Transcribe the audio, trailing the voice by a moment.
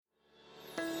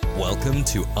Welcome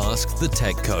to Ask the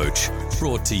Tech Coach,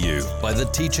 brought to you by the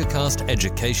TeacherCast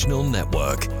Educational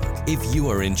Network. If you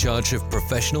are in charge of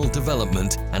professional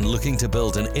development and looking to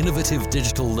build an innovative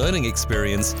digital learning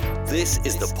experience, this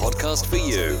is the podcast for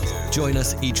you. Join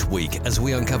us each week as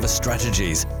we uncover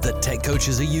strategies that tech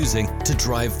coaches are using to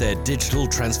drive their digital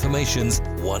transformations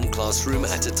one classroom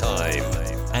at a time.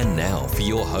 And now for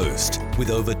your host, with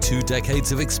over 2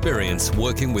 decades of experience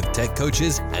working with tech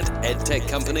coaches and ed tech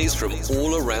companies from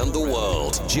all around the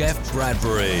world, Jeff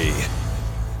Bradbury.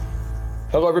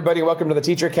 Hello, everybody. Welcome to the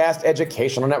TeacherCast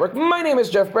Educational Network. My name is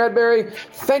Jeff Bradbury.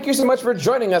 Thank you so much for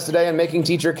joining us today and making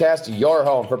TeacherCast your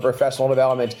home for professional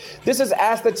development. This is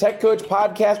Ask the Tech Coach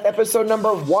podcast, episode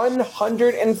number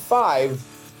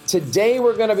 105. Today,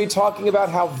 we're going to be talking about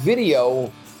how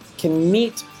video can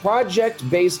meet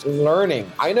project-based learning.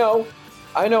 I know,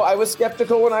 I was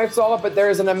skeptical when I saw it, but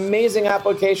there is an amazing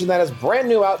application that is brand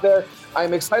new out there.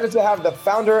 I'm excited to have the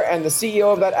founder and the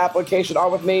CEO of that application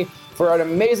on with me for an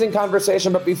amazing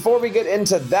conversation. But before we get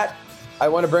into that, I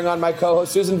want to bring on my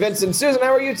co-host, Susan Vincent. Susan,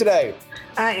 how are you today?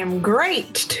 I am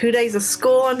great. 2 days of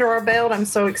school under our belt. I'm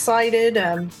so excited.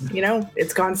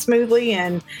 It's gone smoothly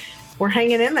and we're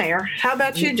hanging in there. How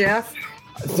about you, Jeff?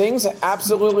 Things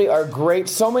absolutely are great.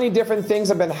 So many different things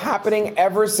have been happening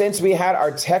ever since we had our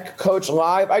Tech Coach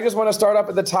Live. I just want to start up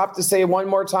at the top to say one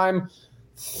more time,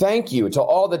 thank you to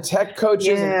all the tech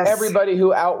coaches and everybody who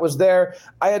was there.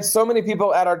 I had so many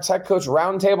people at our Tech Coach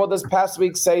Roundtable this past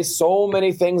week say so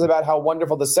many things about how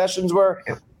wonderful the sessions were.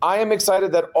 I am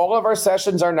excited that all of our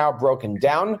sessions are now broken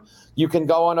down. You can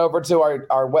go on over to our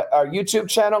YouTube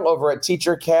channel over at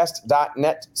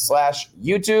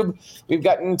teachercast.net/YouTube. We've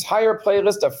got an entire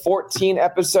playlist of 14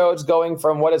 episodes going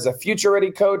from what is a Future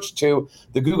Ready Coach to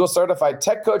the Google Certified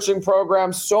Tech Coaching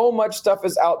Program. So much stuff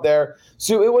is out there.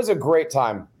 Sue, it was a great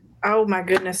time. Oh my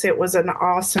goodness, it was an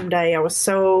awesome day. I was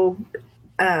so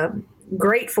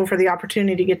grateful for the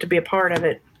opportunity to get to be a part of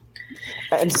it.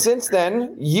 And since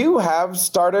then, you have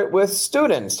started with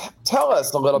students. Tell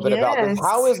us a little bit about this.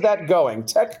 How is that going?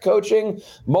 Tech coaching,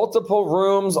 multiple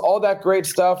rooms, all that great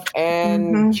stuff,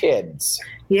 and kids.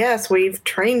 Yes, we've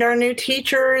trained our new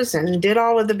teachers and did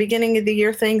all of the beginning of the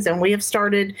year things, and we have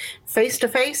started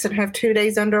face-to-face and have 2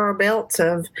 days under our belts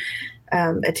of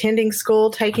attending school,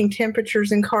 taking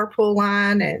temperatures in carpool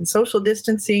line, and social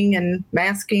distancing and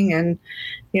masking and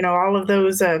all of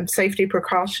those safety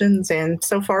precautions. And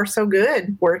so far, so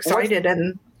good. We're excited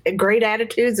and great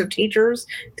attitudes of teachers.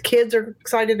 The kids are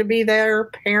excited to be there.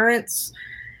 Parents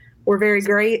were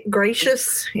very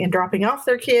gracious in dropping off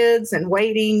their kids and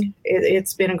waiting.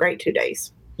 It's been a great 2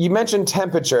 days. You mentioned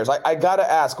temperatures. I got to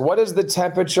ask, what is the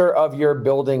temperature of your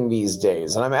building these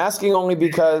days? And I'm asking only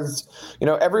because,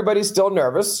 everybody's still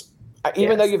nervous.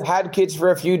 Even though you've had kids for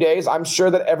a few days, I'm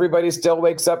sure that everybody still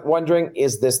wakes up wondering,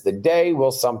 is this the day? Will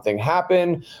something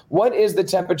happen? What is the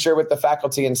temperature with the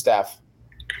faculty and staff?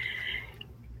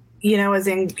 As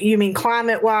in, you mean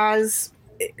climate-wise,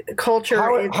 culture?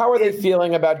 How are they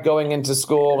feeling about going into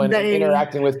school and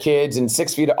interacting with kids and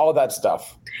 6 feet, all that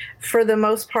stuff? For the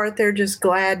most part, they're just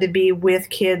glad to be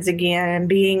with kids again and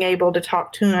being able to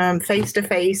talk to them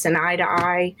face-to-face and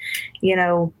eye-to-eye.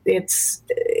 It's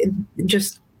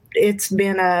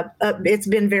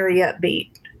been very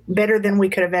upbeat, better than we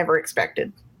could have ever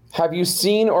expected. Have you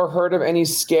seen or heard of any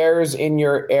scares in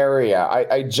your area?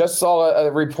 I just saw a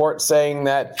report saying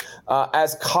that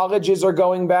as colleges are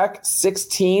going back,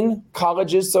 16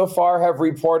 colleges so far have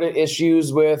reported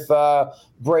issues with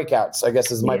breakouts, I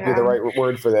guess might be the right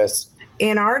word for this.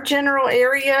 In our general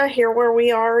area, here where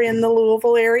we are in the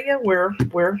Louisville area, we're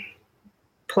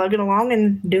plugging along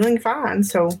and doing fine,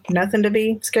 so nothing to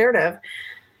be scared of.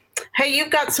 Hey, you've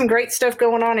got some great stuff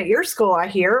going on at your school, I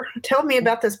hear. Tell me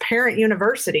about this parent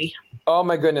university. Oh,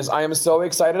 my goodness. I am so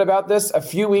excited about this. A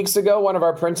few weeks ago, one of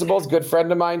our principals, good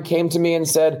friend of mine, came to me and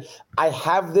said, I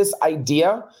have this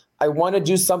idea. I want to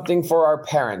do something for our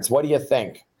parents. What do you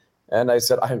think? And I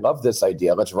said, I love this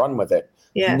idea. Let's run with it.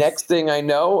 Yes. Next thing I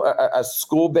know, a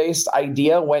school-based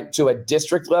idea went to a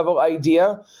district-level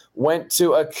idea, went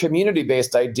to a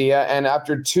community-based idea. And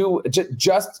after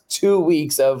just 2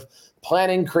 weeks of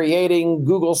planning, creating,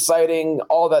 Google citing,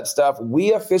 all that stuff,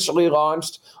 we officially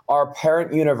launched our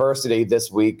parent university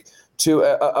this week to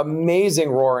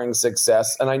amazing roaring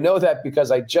success. And I know that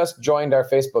because I just joined our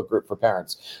Facebook group for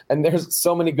parents, and there's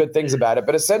so many good things about it.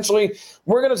 But essentially,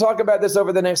 we're going to talk about this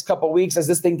over the next couple of weeks as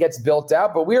this thing gets built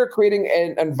out. But we are creating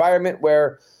an environment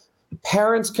where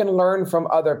parents can learn from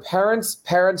other parents,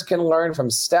 parents can learn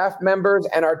from staff members,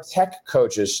 and our tech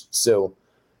coaches, Sue.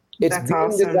 It's being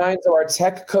awesome. Designed so our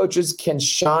tech coaches can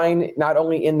shine not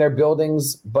only in their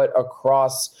buildings, but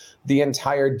across the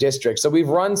entire district. So we've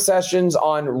run sessions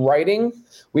on writing.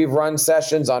 We've run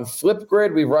sessions on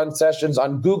Flipgrid. We've run sessions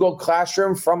on Google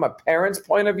Classroom from a parent's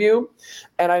point of view.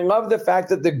 And I love the fact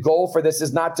that the goal for this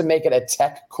is not to make it a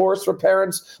tech course for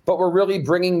parents, but we're really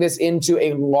bringing this into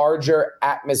a larger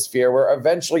atmosphere where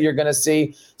eventually you're going to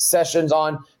see sessions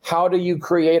on how do you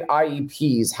create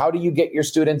IEPs? How do you get your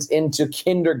students into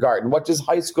kindergarten? What does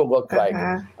high school look like?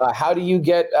 How do you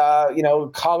get,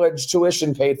 college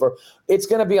tuition paid for? It's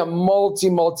going to be a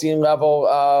multi-level,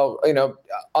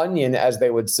 onion, as they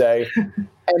would say.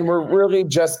 And we're really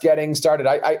just getting started.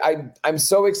 I'm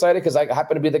so excited because I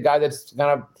happen to be the guy that's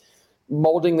kind of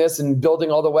molding this and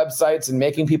building all the websites and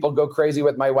making people go crazy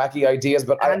with my wacky ideas.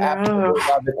 But I absolutely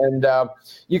love it. And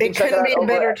you can check it out. It couldn't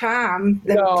be a better time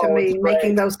than to be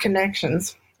making those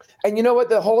connections. And you know what?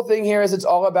 The whole thing here is it's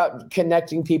all about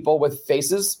connecting people with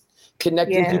faces,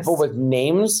 connecting people with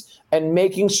names, and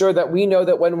making sure that we know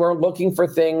that when we're looking for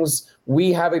things,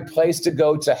 we have a place to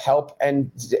go to help and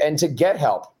to get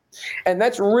help. And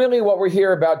that's really what we're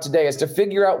here about today, is to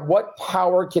figure out what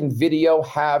power can video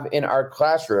have in our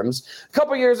classrooms. A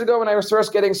couple years ago, when I was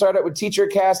first getting started with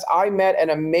TeacherCast, I met an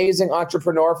amazing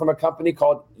entrepreneur from a company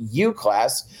called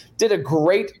UClass, did a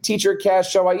great TeacherCast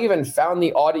show. I even found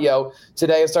the audio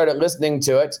today and started listening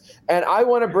to it. And I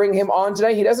want to bring him on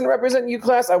today. He doesn't represent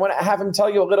UClass. I want to have him tell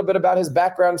you a little bit about his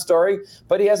background story,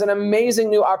 but he has an amazing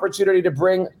new opportunity to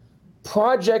bring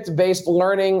project-based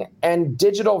learning and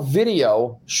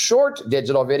short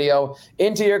digital video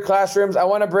into your classrooms. I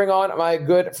want to bring on my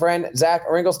good friend, Zach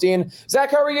Ringelstein. Zach,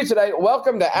 how are you today?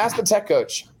 Welcome to Ask the Tech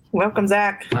Coach. Welcome,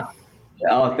 Zach.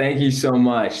 Oh, thank you so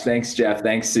much. Thanks, Jeff.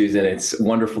 Thanks, Susan. It's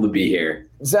wonderful to be here.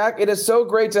 Zach, it is so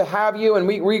great to have you. And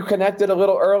we reconnected a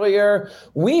little earlier.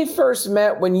 We first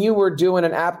met when you were doing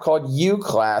an app called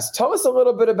UClass. Tell us a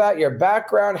little bit about your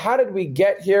background. How did we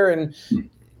get here? And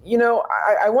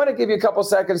I want to give you a couple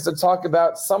seconds to talk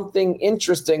about something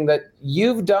interesting that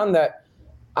you've done that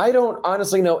I don't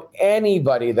honestly know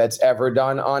anybody that's ever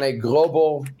done on a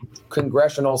global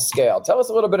congressional scale. Tell us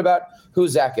a little bit about who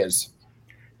Zach is.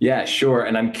 Yeah, sure.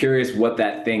 And I'm curious what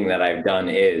that thing that I've done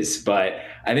is. But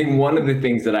I think one of the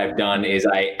things that I've done is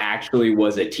I actually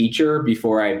was a teacher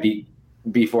before I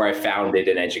founded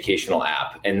an educational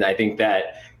app. And I think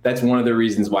that's one of the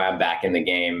reasons why I'm back in the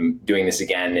game doing this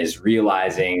again, is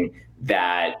realizing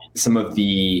that some of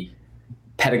the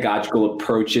pedagogical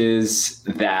approaches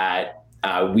that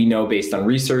we know based on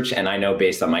research, and I know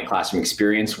based on my classroom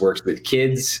experience, works with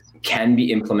kids, can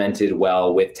be implemented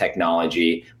well with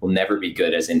technology, will never be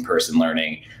good as in-person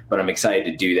learning, but I'm excited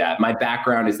to do that. My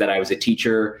background is that I was a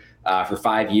teacher for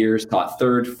 5 years, taught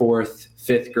 3rd, 4th,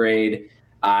 5th grade.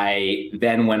 I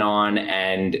then went on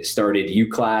and started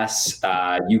UClass.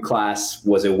 UClass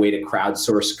was a way to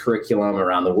crowdsource curriculum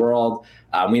around the world.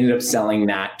 We ended up selling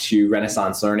that to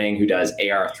Renaissance Learning, who does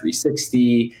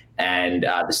AR360 and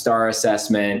the STAR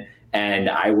assessment. And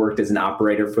I worked as an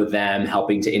operator for them,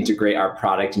 helping to integrate our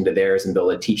product into theirs and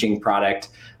build a teaching product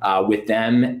with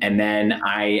them. And then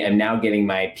I am now getting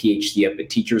my PhD up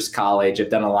at Teachers College. I've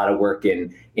done a lot of work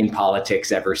in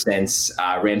politics ever since.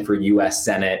 Ran for US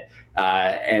Senate.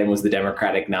 And was the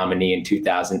Democratic nominee in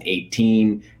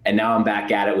 2018. And now I'm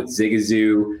back at it with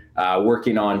Zigazoo,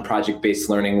 working on project-based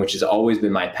learning, which has always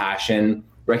been my passion,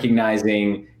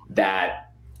 recognizing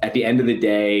that at the end of the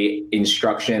day,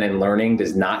 instruction and learning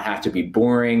does not have to be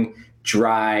boring,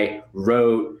 dry,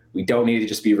 rote. We don't need to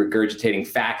just be regurgitating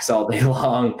facts all day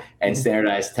long and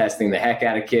standardized testing the heck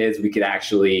out of kids. We could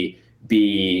actually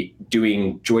be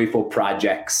doing joyful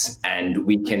projects, and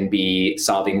we can be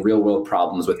solving real world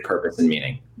problems with purpose and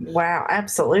meaning. Wow,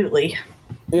 absolutely.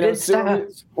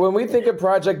 When we think of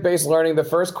project-based learning, the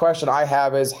first question I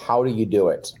have is, how do you do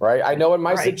it, right? I know in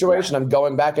my situation, I'm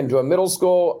going back into a middle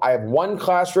school. I have one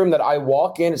classroom that I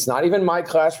walk in. It's not even my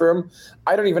classroom.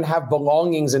 I don't even have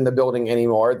belongings in the building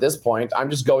anymore at this point. I'm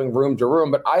just going room to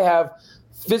room, but I have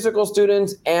physical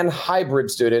students and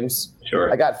hybrid students.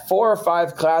 Sure. I got 4 or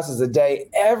 5 classes a day.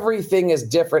 Everything is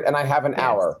different, and I have an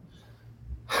hour.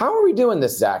 How are we doing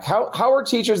this, Zach? How are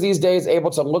teachers these days able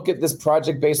to look at this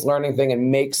project-based learning thing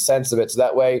and make sense of it so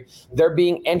that way they're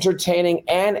being entertaining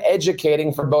and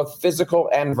educating for both physical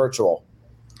and virtual?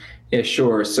 Yeah,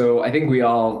 sure. So I think we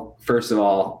all, first of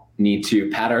all, need to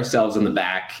pat ourselves on the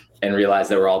back and realize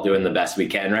that we're all doing the best we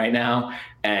can right now.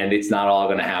 And it's not all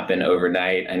going to happen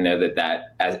overnight. I know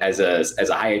that as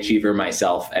a high achiever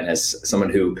myself, and as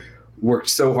someone who worked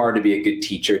so hard to be a good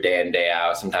teacher day in, day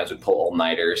out, sometimes would pull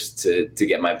all-nighters to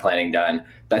get my planning done.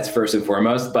 That's first and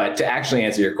foremost. But to actually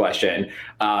answer your question,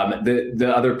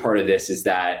 the other part of this is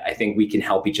that I think we can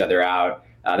help each other out.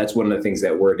 That's one of the things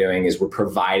that we're doing, is we're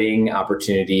providing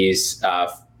opportunities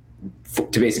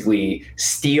to basically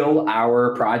steal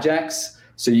our projects.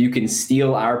 So you can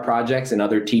steal our projects and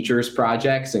other teachers'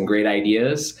 projects and great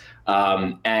ideas.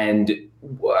 And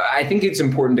I think it's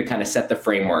important to kind of set the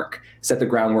framework, set the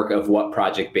groundwork of what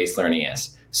project-based learning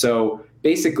is. So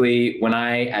basically, when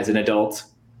I, as an adult,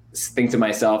 think to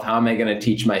myself, how am I going to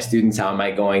teach my students? How am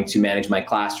I going to manage my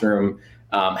classroom?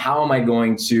 How am I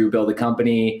going to build a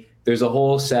company? There's a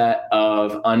whole set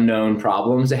of unknown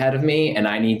problems ahead of me, and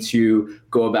I need to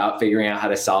go about figuring out how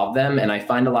to solve them. And I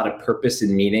find a lot of purpose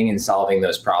and meaning in solving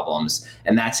those problems.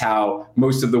 And that's how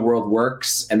most of the world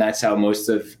works. And that's how most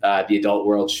of the adult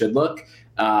world should look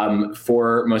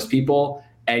for most people.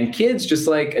 And kids, just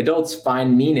like adults,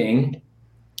 find meaning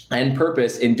and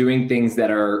purpose in doing things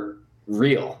that are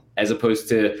real, as opposed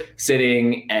to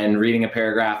sitting and reading a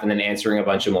paragraph and then answering a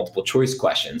bunch of multiple choice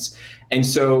questions. And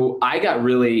so I got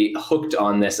really hooked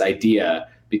on this idea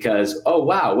because, oh,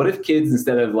 wow, what if kids,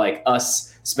 instead of like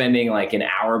us spending like an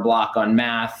hour block on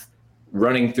math,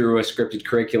 running through a scripted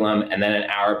curriculum, and then an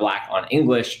hour block on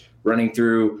English, running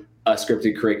through a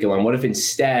scripted curriculum, what if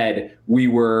instead we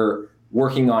were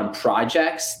working on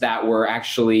projects that were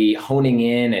actually honing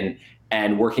in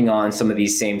and working on some of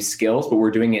these same skills, but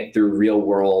we're doing it through real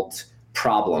world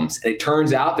problems. It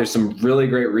turns out there's some really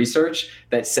great research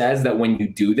that says that when you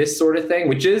do this sort of thing,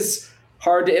 which is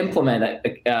hard to implement,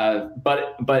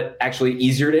 but actually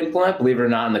easier to implement, believe it or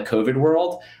not, in the COVID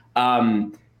world,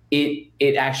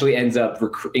 it actually ends up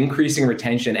increasing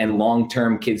retention, and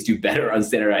long-term kids do better on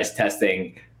standardized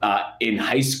testing in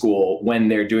high school when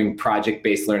they're doing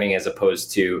project-based learning as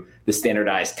opposed to the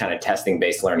standardized kind of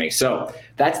testing-based learning. So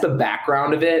that's the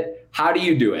background of it. How do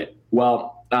you do it?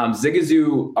 Well,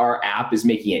 Zigazoo, our app, is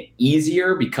making it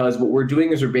easier, because what we're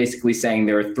doing is we're basically saying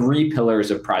there are 3 pillars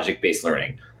of project-based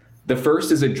learning. The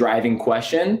first is a driving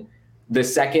question. The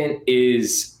second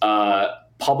is a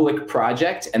public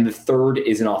project. And the third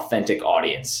is an authentic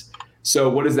audience. So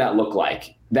what does that look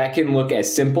like? That can look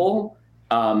as simple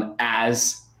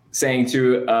as saying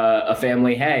to a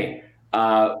family, hey,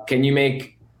 can you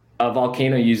make a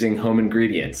volcano using home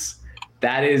ingredients?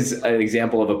 That is an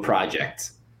example of a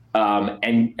project.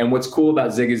 And what's cool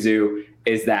about Zigazoo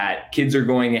is that kids are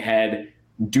going ahead,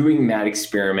 doing that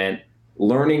experiment,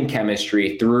 learning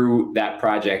chemistry through that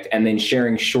project, and then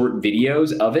sharing short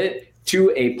videos of it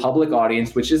to a public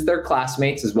audience, which is their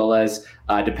classmates, as well as,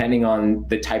 depending on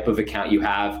the type of account you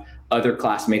have, other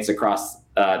classmates across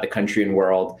the country and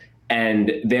world,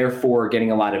 and therefore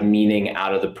getting a lot of meaning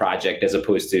out of the project as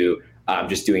opposed to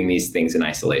just doing these things in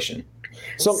isolation.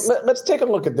 So let's take a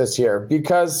look at this here,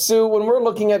 because Sue, when we're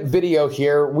looking at video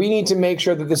here, we need to make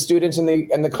sure that the students in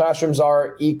the classrooms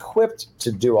are equipped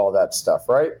to do all that stuff,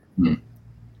 right? Mm-hmm.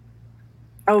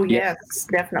 Oh, yes,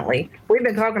 definitely. We've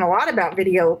been talking a lot about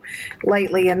video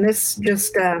lately, and this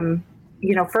just,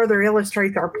 further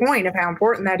illustrates our point of how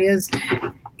important that is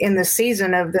in the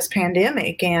season of this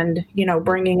pandemic, and,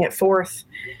 bringing it forth,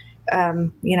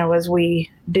 as we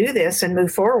do this and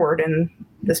move forward. And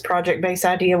this project-based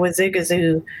idea with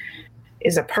Zigazoo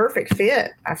is a perfect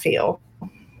fit, I feel.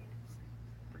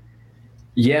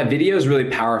 Yeah, video is really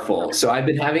powerful. So I've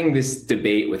been having this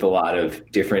debate with a lot of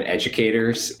different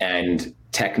educators and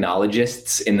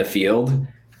technologists in the field.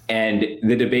 And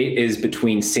the debate is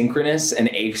between synchronous and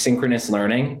asynchronous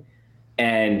learning.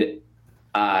 And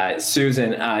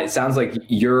Susan, it sounds like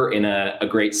you're in a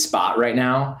great spot right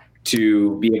now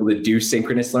to be able to do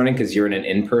synchronous learning because you're in an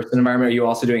in-person environment. Are you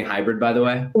also doing hybrid, by the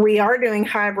way? We are doing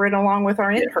hybrid along with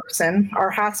our in-person.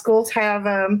 Our high schools have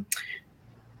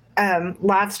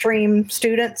live stream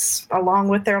students along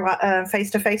with their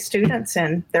face-to-face students,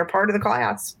 and they're part of the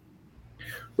class.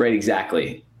 Right,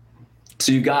 exactly.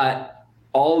 So you got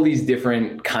all these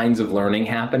different kinds of learning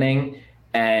happening,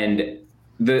 and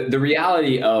the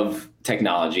reality of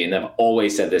technology, and I've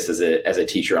always said this as a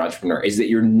teacher entrepreneur, is that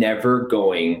you're never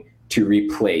going to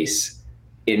replace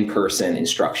in-person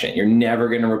instruction. You're never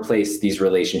going to replace these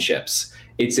relationships.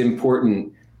 It's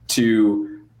important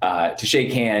to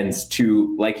shake hands,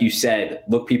 to, like you said,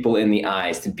 look people in the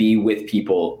eyes, to be with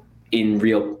people in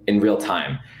real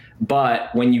time.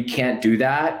 But when you can't do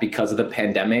that because of the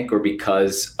pandemic or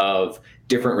because of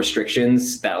different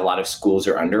restrictions that a lot of schools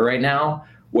are under right now,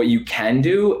 what you can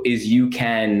do is you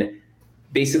can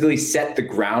basically set the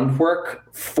groundwork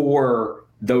for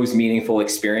those meaningful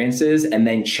experiences and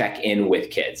then check in with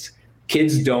kids.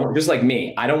 Kids don't, just like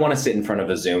me, I don't want to sit in front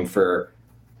of a Zoom for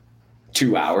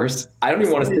 2 hours. I don't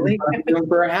even want to sit in front of a Zoom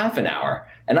for a half an hour.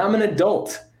 And I'm an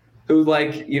adult who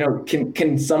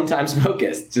can sometimes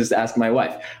focus. Just ask my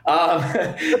wife.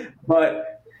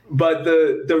 But But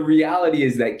the reality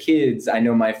is that kids, I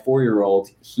know my 4-year-old,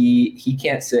 he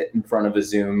can't sit in front of a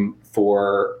Zoom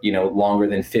for, longer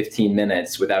than 15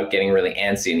 minutes without getting really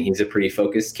antsy. And he's a pretty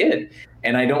focused kid.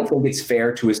 And I don't think it's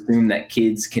fair to assume that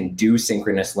kids can do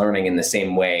synchronous learning in the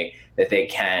same way that they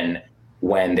can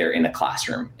when they're in a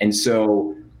classroom. And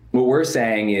so what we're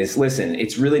saying is, listen,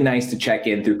 it's really nice to check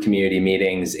in through community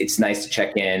meetings. It's nice to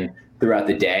check in throughout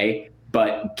the day,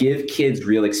 but give kids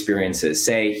real experiences.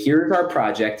 Say, here's our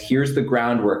project, here's the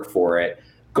groundwork for it.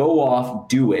 Go off,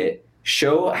 do it.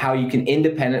 Show how you can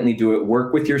independently do it.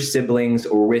 Work with your siblings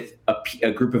or with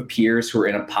a group of peers who are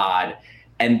in a pod,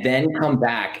 and then come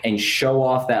back and show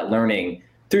off that learning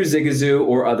through Zigazoo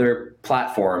or other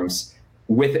platforms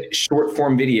with short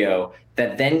form video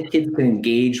that then kids can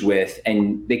engage with,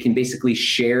 and they can basically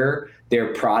share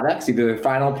their products, either their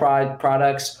final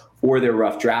products or their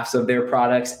rough drafts of their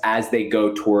products as they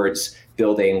go towards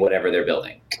building whatever they're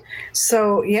building.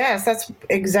 So yes, that's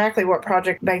exactly what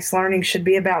project-based learning should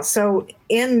be about. So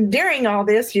during all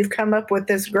this, you've come up with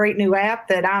this great new app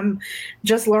that I'm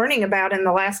just learning about in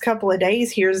the last couple of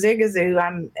days here, Zigazoo.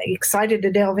 I'm excited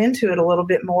to delve into it a little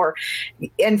bit more.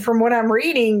 And from what I'm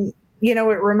reading, it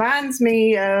reminds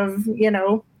me of,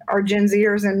 our Gen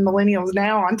Zers and millennials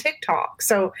now on TikTok.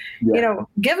 So,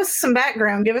 give us some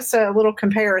background, give us a little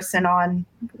comparison on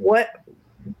what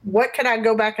could I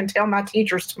go back and tell my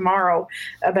teachers tomorrow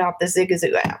about the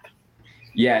Zigazoo app?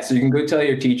 Yeah, so you can go tell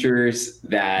your teachers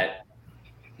that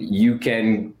you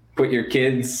can put your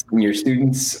kids and your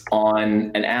students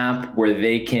on an app where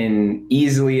they can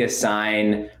easily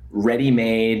assign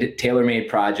ready-made, tailor-made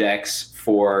projects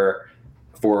for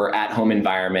at-home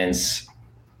environments,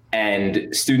 and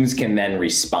students can then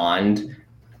respond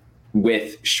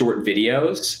with short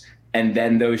videos, and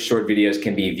then those short videos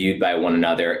can be viewed by one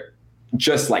another,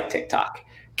 just like TikTok.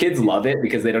 Kids love it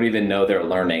because they don't even know they're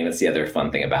learning. That's the other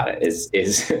fun thing about it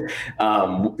is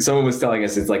someone was telling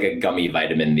us it's like a gummy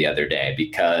vitamin the other day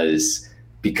because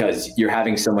you're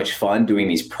having so much fun doing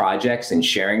these projects and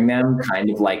sharing them, kind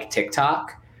of like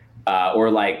TikTok. Or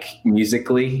like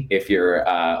Musical.ly, if you're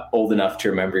old enough to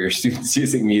remember your students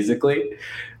using Musical.ly.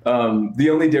 The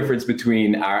only difference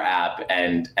between our app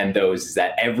and those is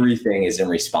that everything is in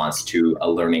response to a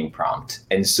learning prompt.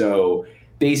 And so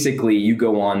basically you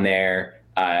go on there,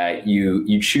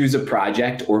 you choose a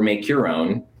project or make your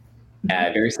own,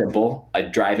 very simple, a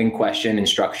driving question,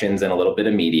 instructions, and a little bit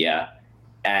of media.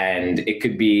 And it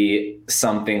could be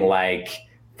something like,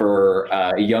 for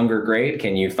a younger grade,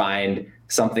 can you find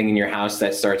something in your house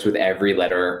that starts with every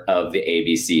letter of the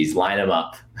ABCs, line them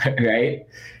up, right?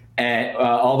 And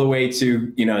all the way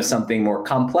to, something more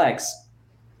complex,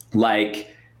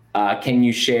 like, can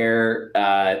you share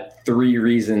 3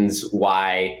 reasons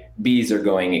why bees are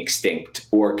going extinct?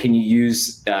 Or can you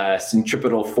use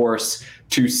centripetal force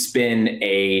to spin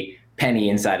a penny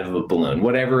inside of a balloon?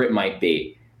 Whatever it might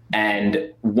be.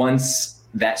 And once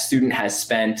that student has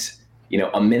spent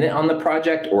a minute on the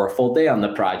project or a full day on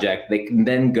the project, they can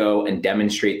then go and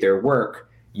demonstrate their work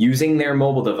using their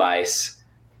mobile device,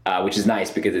 which is nice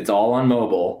because it's all on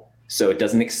mobile. So it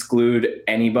doesn't exclude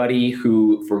anybody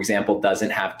who, for example, doesn't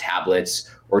have tablets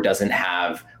or doesn't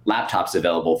have laptops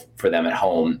available for them at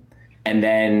home. And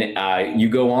then you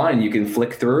go on and you can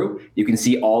flick through. You can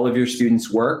see all of your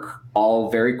students' work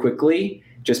all very quickly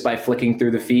just by flicking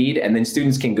through the feed. And then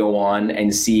students can go on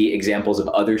and see examples of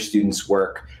other students'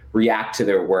 work, react to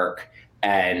their work,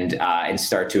 and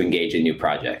start to engage in new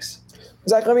projects.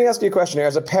 Zach, let me ask you a question here.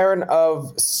 As a parent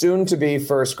of soon-to-be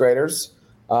first graders,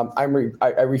 I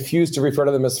refuse to refer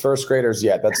to them as first graders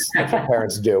yet. That's what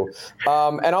parents do.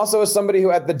 And also as somebody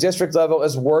who at the district level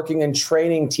is working and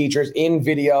training teachers in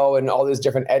video and all this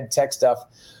different ed tech stuff,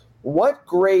 what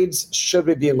grades should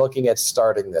we be looking at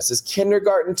starting this? Is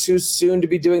kindergarten too soon to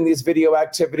be doing these video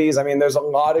activities? I mean, there's a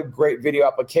lot of great video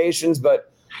applications,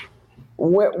 but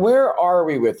where are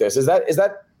we with this? Is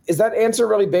that answer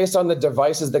really based on the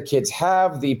devices that kids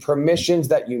have, the permissions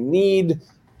that you need,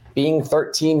 being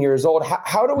 13 years old?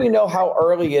 How do we know how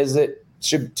early is it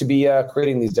to be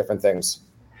creating these different things?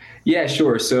 Yeah,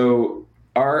 sure. So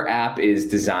our app is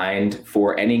designed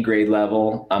for any grade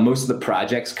level. Most of the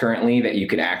projects currently that you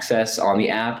can access on the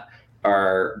app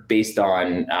are based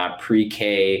on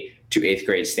pre-K to 8th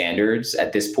grade standards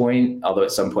at this point, although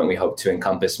at some point we hope to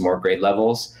encompass more grade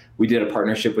levels. We did a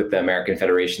partnership with the American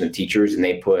Federation of Teachers, and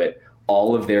they put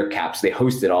all of their they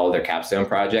hosted all of their capstone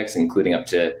projects, including up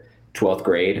to 12th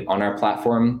grade, on our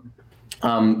platform.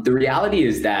 The reality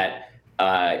is that,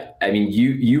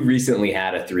 you recently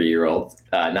had a 3-year-old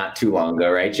not too long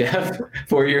ago, right, Jeff?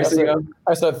 4 years ago?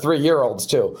 I said 3-year-olds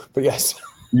too, but yes.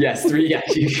 Yes, 3. Yeah,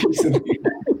 you recently.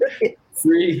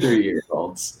 Three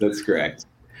 3-year-olds. That's correct.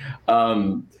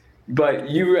 But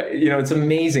it's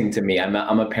amazing to me. I'm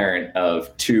a parent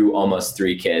of 2, almost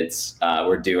 3 kids.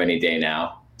 We're due any day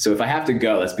now. So if I have to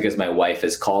go, that's because my wife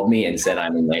has called me and said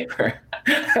I'm in labor.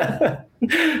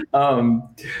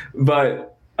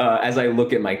 But as I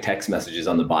look at my text messages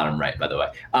on the bottom right, by the way.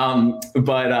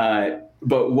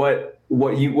 But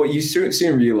what you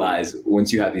soon realize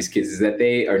once you have these kids is that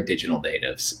they are digital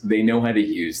natives. They know how to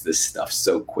use this stuff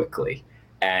so quickly.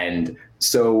 And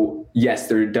so, yes,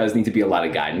 there does need to be a lot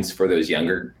of guidance for those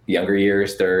younger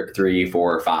years. They're 3,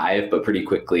 4, or 5, but pretty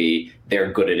quickly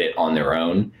they're good at it on their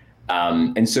own.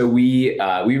 And so we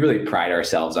really pride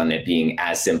ourselves on it being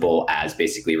as simple as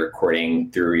basically recording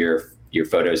through your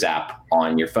Photos app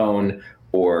on your phone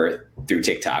or through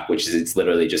TikTok, which is it's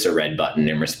literally just a red button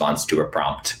in response to a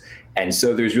prompt. And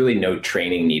so there's really no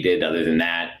training needed other than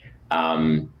that.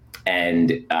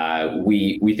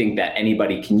 We think that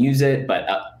anybody can use it, but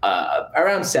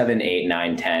around 7, 8,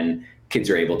 9, 10, kids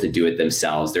are able to do it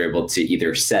themselves. They're able to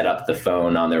either set up the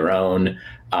phone on their own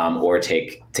or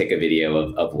take a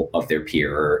video of their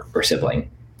peer or sibling.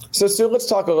 So Sue, let's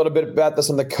talk a little bit about this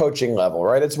on the coaching level,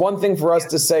 right? It's one thing for us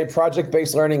to say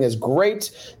project-based learning is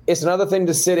great. It's another thing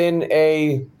to sit in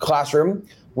a classroom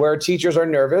where teachers are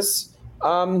nervous.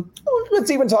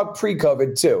 Let's even talk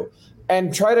pre-COVID too,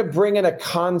 and try to bring in a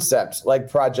concept like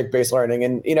project-based learning.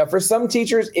 And, for some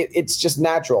teachers, it's just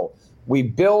natural. We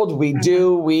build, we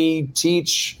do, we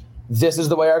teach. This is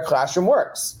the way our classroom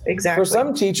works. Exactly. For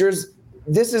some teachers,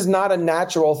 this is not a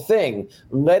natural thing.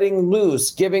 Letting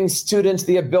loose, giving students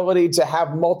the ability to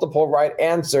have multiple right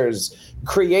answers,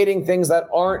 creating things that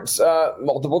aren't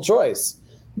multiple choice.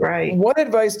 Right. What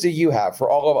advice do you have for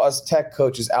all of us tech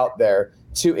coaches out there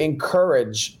to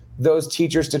encourage those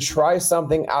teachers to try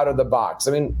something out of the box?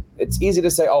 I mean, it's easy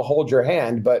to say, I'll hold your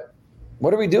hand, but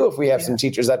what do we do if we have some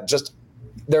teachers that just,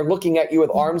 they're looking at you with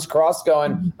arms crossed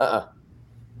going,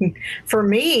 For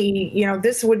me,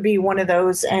 this would be one of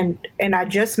those, and I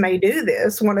just may do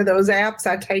this, one of those apps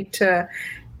I take to,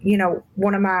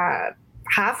 one of my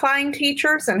high-flying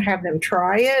teachers and have them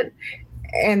try it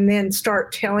and then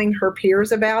start telling her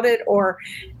peers about it. Or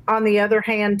on the other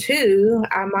hand, too,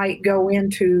 I might go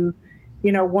into,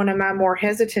 one of my more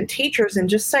hesitant teachers and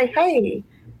just say, hey,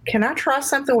 can I try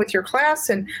something with your class?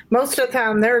 And most of the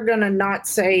time they're going to not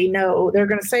say no. They're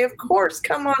going to say, of course,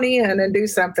 come on in and do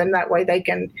something. That way they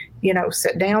can,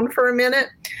 sit down for a minute.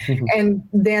 And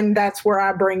then that's where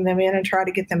I bring them in and try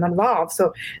to get them involved.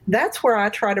 So that's where I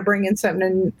try to bring in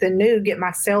something new, get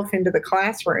myself into the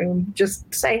classroom,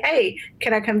 just say, hey,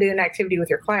 can I come do an activity with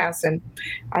your class? And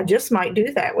I just might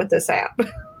do that with this app.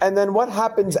 And then what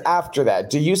happens after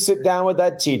that? Do you sit down with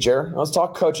that teacher? Let's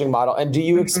talk coaching model. And do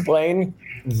you explain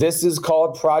this is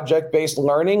called project-based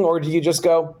learning? Or do you just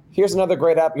go, here's another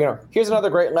great app, here's another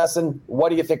great lesson. What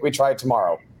do you think we try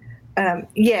tomorrow?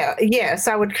 Yes,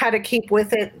 I would kind of keep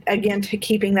with it again to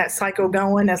keeping that cycle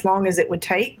going as long as it would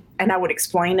take. And I would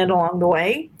explain it along the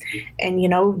way. And,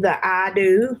 the I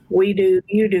do, we do,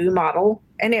 you do model.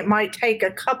 And it might take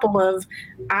a couple of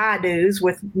I do's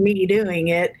with me doing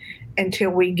it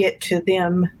until we get to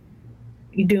them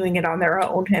doing it on their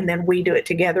own. And then we do it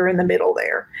together in the middle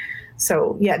there.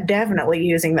 So, yeah, definitely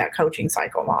using that coaching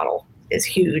cycle model is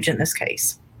huge in this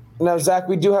case. Now, Zach,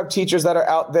 we do have teachers that are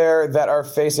out there that are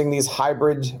facing these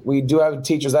hybrid. We do have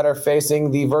teachers that are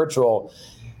facing the virtual.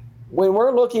 When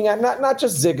we're looking at not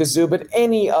just Zigazoo, but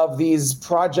any of these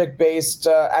project-based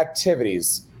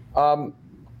activities,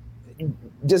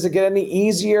 does it get any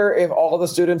easier if all the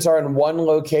students are in one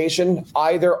location,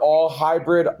 either all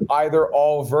hybrid, either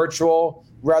all virtual,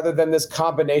 rather than this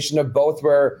combination of both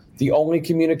where the only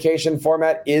communication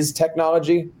format is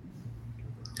technology?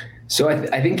 So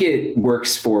I think it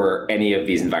works for any of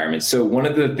these environments. So one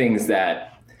of the things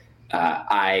that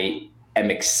I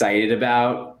am excited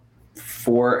about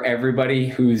for everybody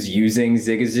who's using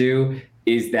Zigazoo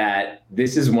is that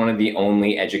this is one of the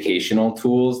only educational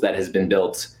tools that has been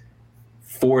built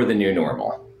for the new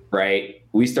normal, right?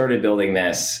 We started building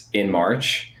this in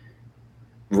March,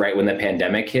 right when the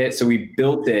pandemic hit. So we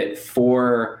built it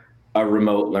for a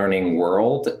remote learning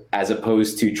world as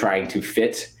opposed to trying to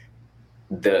fit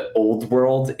the old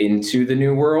world into the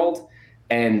new world.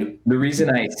 And the reason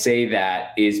I say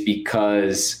that is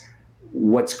because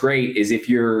what's great is if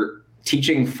you're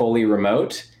teaching fully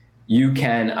remote, you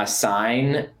can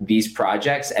assign these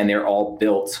projects and they're all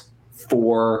built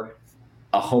for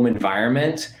a home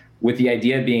environment, with the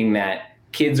idea being that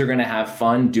kids are going to have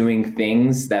fun doing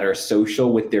things that are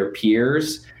social with their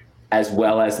peers as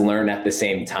well as learn at the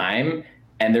same time.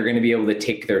 And they're going to be able to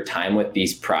take their time with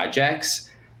these projects.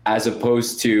 as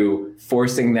opposed to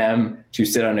forcing them to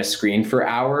sit on a screen for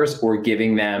hours or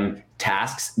giving them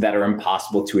tasks that are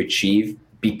impossible to achieve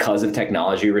because of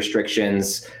technology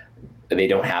restrictions. They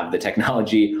don't have the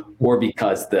technology, or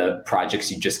because the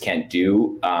projects you just can't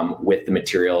do with the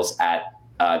materials at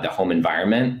the home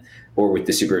environment or with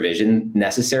the supervision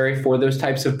necessary for those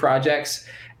types of projects.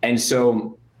 And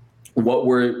so what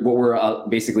we're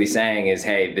basically saying is,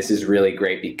 hey, this is really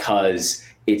great because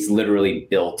it's literally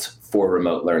built for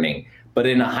remote learning. But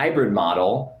in a hybrid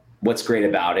model, what's great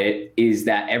about it is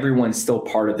that everyone's still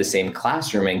part of the same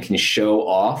classroom and can show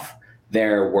off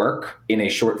their work in a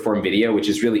short form video, which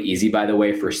is really easy, by the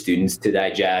way, for students to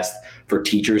digest, for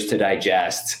teachers to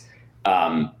digest.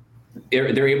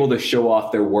 They're able to show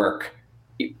off their work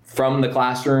from the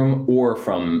classroom or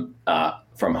from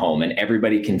home, and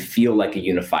everybody can feel like a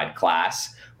unified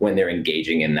class when they're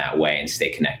engaging in that way and stay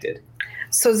connected.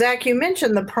 So Zach, you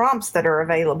mentioned the prompts that are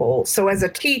available. So as a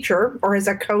teacher or as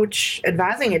a coach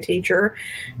advising a teacher,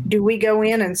 do we go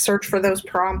in and search for those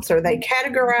prompts? Are they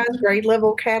categorized, grade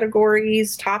level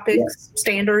categories, topics,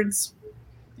 standards?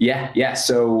 Yeah.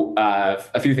 So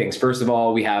a few things. First of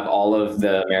all, we have all of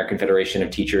the American Federation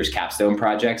of Teachers capstone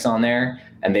projects on there,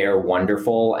 and they are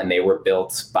wonderful, and they were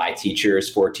built by teachers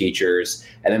for teachers.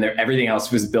 And then everything else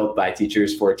was built by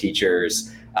teachers for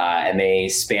teachers. And they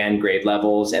span grade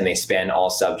levels and they span all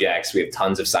subjects. We have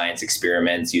tons of science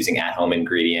experiments using at-home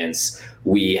ingredients.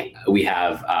 We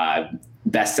have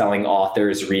best-selling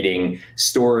authors reading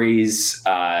stories.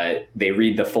 They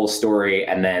read the full story,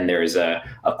 and then there's a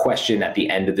question at the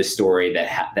end of the story that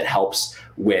helps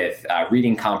with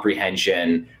reading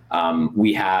comprehension.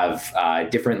 We have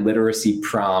different literacy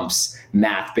prompts,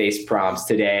 math-based prompts.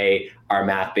 Today, our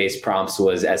math-based prompts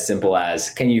was as simple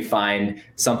as, can you find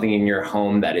something in your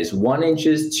home that is 1 inch,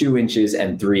 2 inches,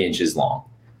 and 3 inches long,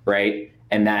 right?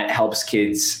 And that helps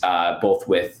kids both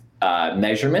with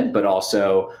measurement, but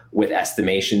also with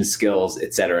estimation skills,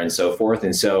 et cetera, and so forth.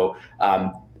 And so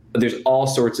there's all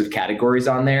sorts of categories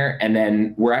on there. And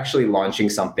then we're actually launching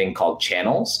something called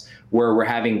Channels, where we're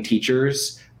having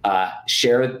teachers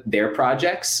share their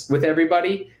projects with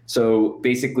everybody. So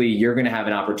basically, you're going to have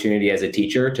an opportunity as a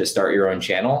teacher to start your own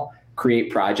channel, create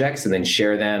projects, and then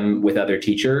share them with other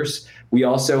teachers. We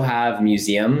also have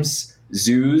museums,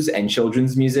 zoos, and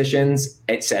children's musicians,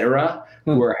 et cetera,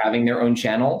 who are having their own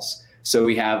channels. So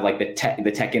we have like the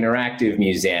Tech Interactive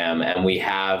Museum, and we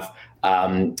have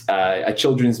a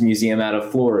children's museum out of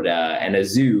Florida, and a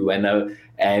zoo, and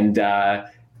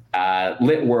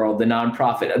Lit World, the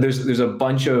nonprofit. There's a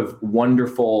bunch of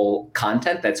wonderful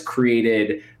content that's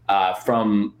created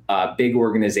from big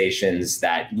organizations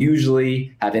that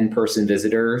usually have in-person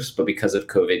visitors, but because of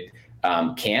COVID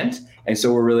can't. And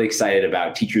so we're really excited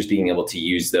about teachers being able to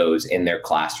use those in their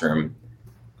classroom.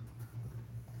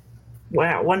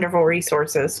 Wow, wonderful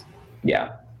resources.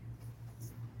 Yeah.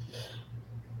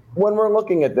 When we're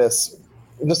looking at this,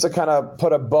 just to kind of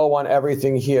put a bow on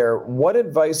everything here, what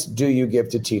advice do you give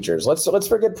to teachers? Let's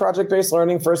forget project-based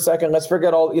learning for a second. Let's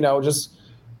forget all, just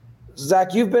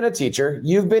Zach, you've been a teacher,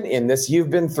 you've been in this, you've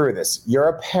been through this. You're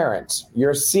a parent,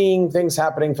 you're seeing things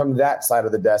happening from that side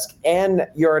of the desk, and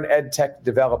you're an ed tech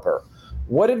developer.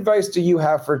 What advice do you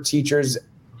have for teachers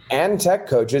and tech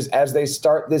coaches as they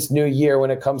start this new year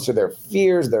when it comes to their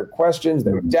fears, their questions,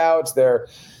 their doubts, their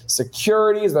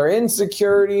securities, their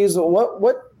insecurities?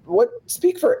 What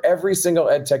speak for every single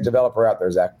ed tech developer out there,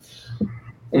 Zach?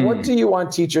 What do you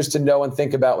want teachers to know and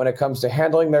think about when it comes to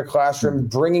handling their classroom,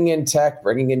 bringing in tech,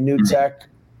 bringing in new tech?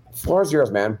 Floor is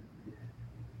yours, man.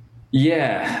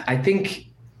 Yeah, I think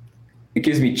it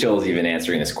gives me chills even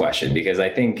answering this question, because I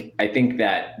think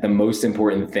that the most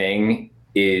important thing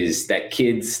is that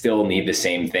kids still need the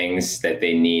same things that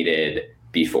they needed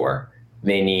before.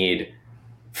 They need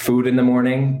food in the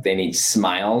morning, they need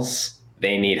smiles,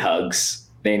 they need hugs,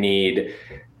 they need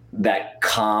that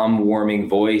calm, warming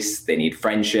voice, they need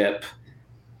friendship,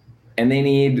 and they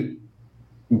need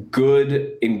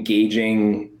good,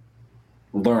 engaging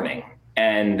learning.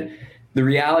 And the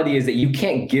reality is that you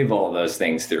can't give all those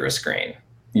things through a screen.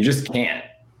 You just can't,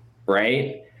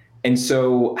 right? And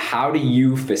so how do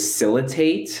you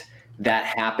facilitate that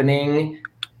happening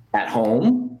at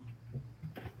home?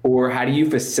 Or how do you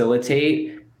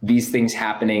facilitate these things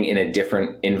happening in a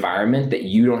different environment that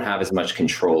you don't have as much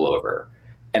control over?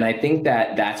 And I think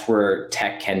that that's where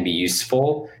tech can be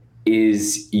useful,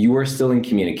 is you are still in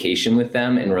communication with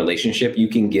them in relationship. You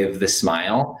can give the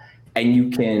smile, and you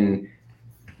can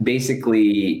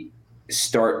basically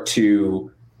start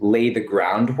to lay the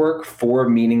groundwork for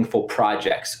meaningful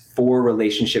projects, for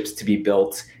relationships to be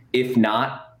built, if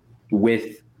not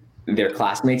with their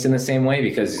classmates in the same way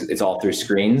because it's all through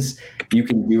screens. You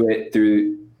can do it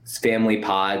through family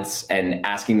pods and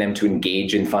asking them to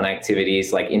engage in fun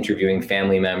activities like interviewing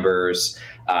family members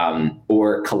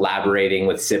or collaborating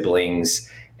with siblings,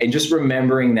 and just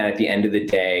remembering that at the end of the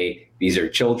day, these are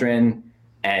children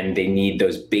and they need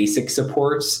those basic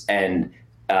supports. And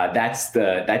that's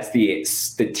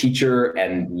the teacher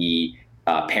and the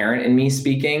parent in me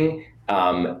speaking.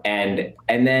 And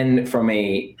then from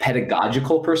a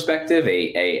pedagogical perspective,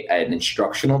 an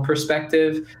instructional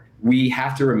perspective, we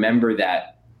have to remember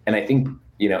that. And I think,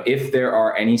 if there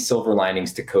are any silver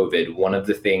linings to COVID, one of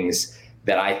the things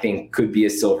that I think could be a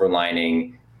silver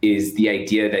lining is the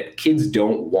idea that kids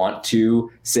don't want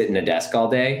to sit in a desk all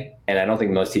day. And I don't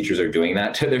think most teachers are doing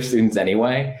that to their students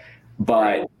anyway.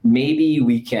 But maybe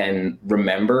we can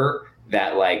remember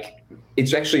that,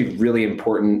 it's actually really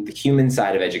important. The human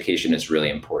side of education is really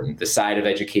important. The side of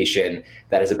education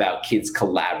that is about kids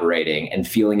collaborating and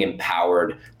feeling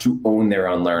empowered to own their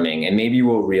own learning. And maybe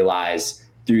we'll realize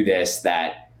through this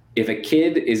that if a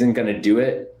kid isn't going to do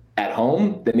it at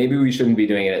home, then maybe we shouldn't be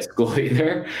doing it at school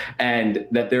either. And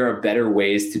that there are better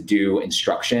ways to do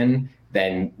instruction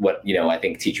than what, I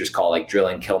think teachers call drill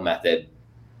and kill method.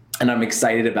 And I'm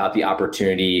excited about the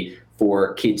opportunity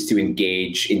for kids to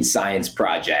engage in science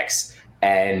projects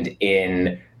and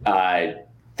in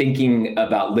thinking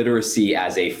about literacy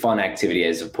as a fun activity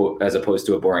as opposed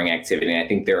to a boring activity. And I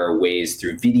think there are ways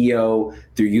through video,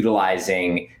 through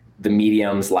utilizing the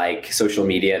mediums like social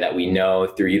media that we know,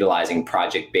 through utilizing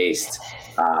project-based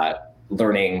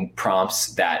learning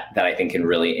prompts that I think can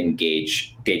really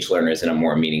engage learners in a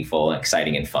more meaningful,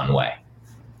 exciting, and fun way.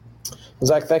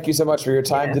 Zach, thank you so much for your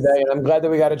time today, and I'm glad that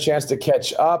we got a chance to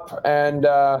catch up. And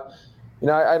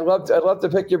I'd love to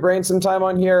pick your brain sometime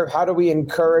on here. How do we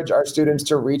encourage our students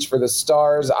to reach for the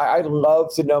stars? I'd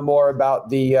love to know more about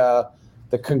the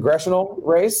congressional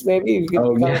race. Maybe you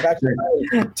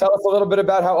can tell us a little bit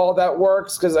about how all that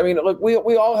works. Because look,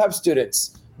 we all have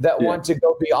students that want to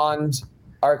go beyond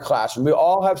our classroom. We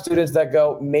all have students that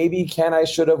go, maybe can, I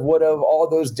should have, would have, all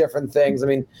those different things.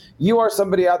 You are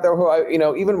somebody out there who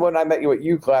even when I met you at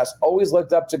U class, always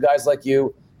looked up to guys like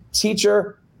you.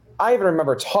 Teacher, I even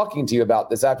remember talking to you about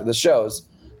this after the shows.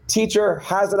 Teacher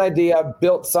has an idea,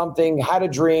 built something, had a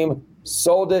dream,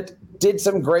 sold it, did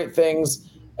some great things,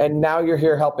 and now you're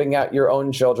here helping out your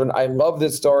own children. I love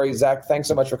this story. Zach, thanks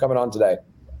so much for coming on today.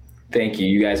 Thank you.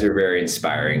 You guys are very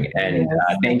inspiring. And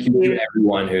thank you to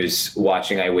everyone who's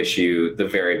watching. I wish you the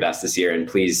very best this year. And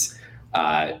please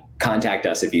contact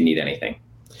us if you need anything.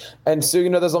 And Sue,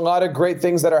 there's a lot of great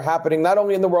things that are happening, not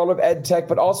only in the world of ed tech,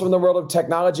 but also in the world of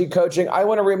technology coaching. I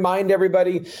want to remind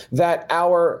everybody that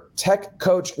our Tech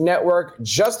Coach Network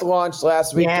just launched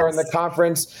last week during the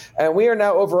conference, and we are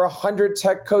now over 100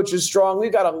 tech coaches strong.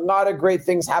 We've got a lot of great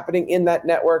things happening in that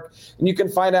network, and you can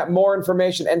find out more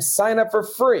information and sign up for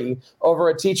free over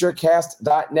at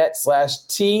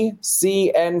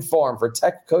teachercast.net/TCN form for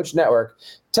Tech Coach Network.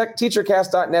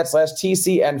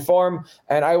 teachercast.net/TCN form,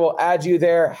 and I will add you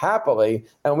there happily,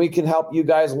 and we can help you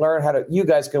guys learn you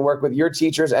guys can work with your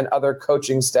teachers and other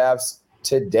coaching staffs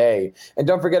today. And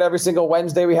don't forget, every single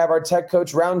Wednesday, we have our Tech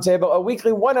Coach Roundtable, a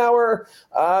weekly 1 hour,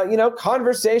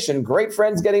 conversation. Great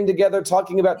friends getting together,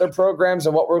 talking about their programs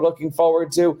and what we're looking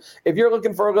forward to. If you're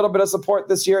looking for a little bit of support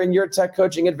this year in your tech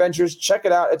coaching adventures, check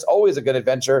it out. It's always a good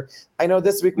adventure. I know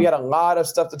this week we had a lot of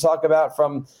stuff to talk about,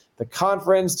 from the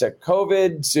conference to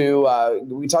COVID to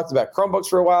we talked about Chromebooks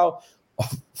for a while.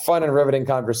 Fun and riveting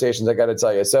conversations, I got to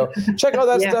tell you. So check all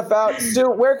that stuff out. Sue,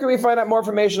 where can we find out more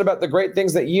information about the great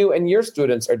things that you and your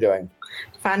students are doing?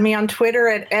 Find me on Twitter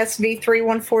at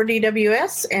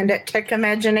SV314DWS and at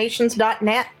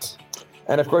techimaginations.net.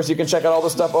 And of course, you can check out all the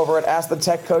stuff over at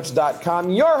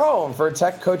AskTheTechCoach.com, your home for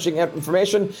tech coaching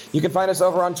information. You can find us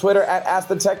over on Twitter at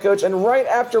AskTheTechCoach. And right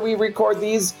after we record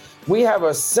these, we have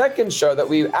a second show that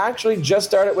we actually just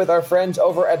started with our friends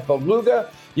over at Beluga.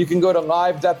 You can go to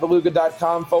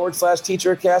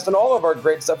live.beluga.com/teachercast, and all of our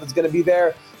great stuff is going to be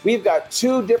there. We've got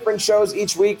 2 different shows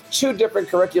each week, 2 different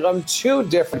curriculum, 2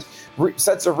 different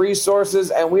sets of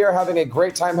resources, and we are having a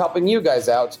great time helping you guys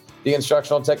out, the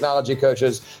instructional technology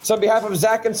coaches. So on behalf of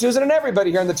Zach and Susan and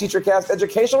everybody here on the TeacherCast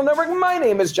Educational Network, my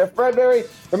name is Jeff Bradbury,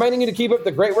 reminding you to keep up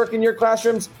the great work in your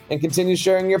classrooms and continue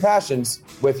sharing your passions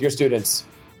with your students.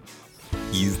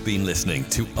 You've been listening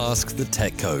to Ask the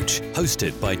Tech Coach,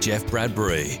 hosted by Jeff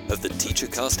Bradbury of the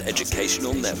TeacherCast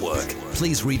Educational Network.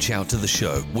 Please reach out to the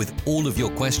show with all of your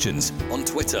questions on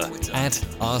Twitter at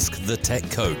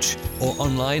AskTheTechCoach or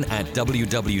online at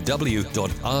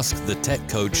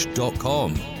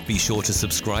www.askthetechcoach.com. Be sure to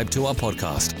subscribe to our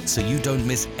podcast so you don't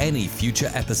miss any future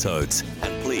episodes.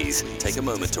 And please please take a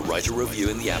moment to write a review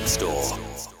in the App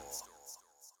Store.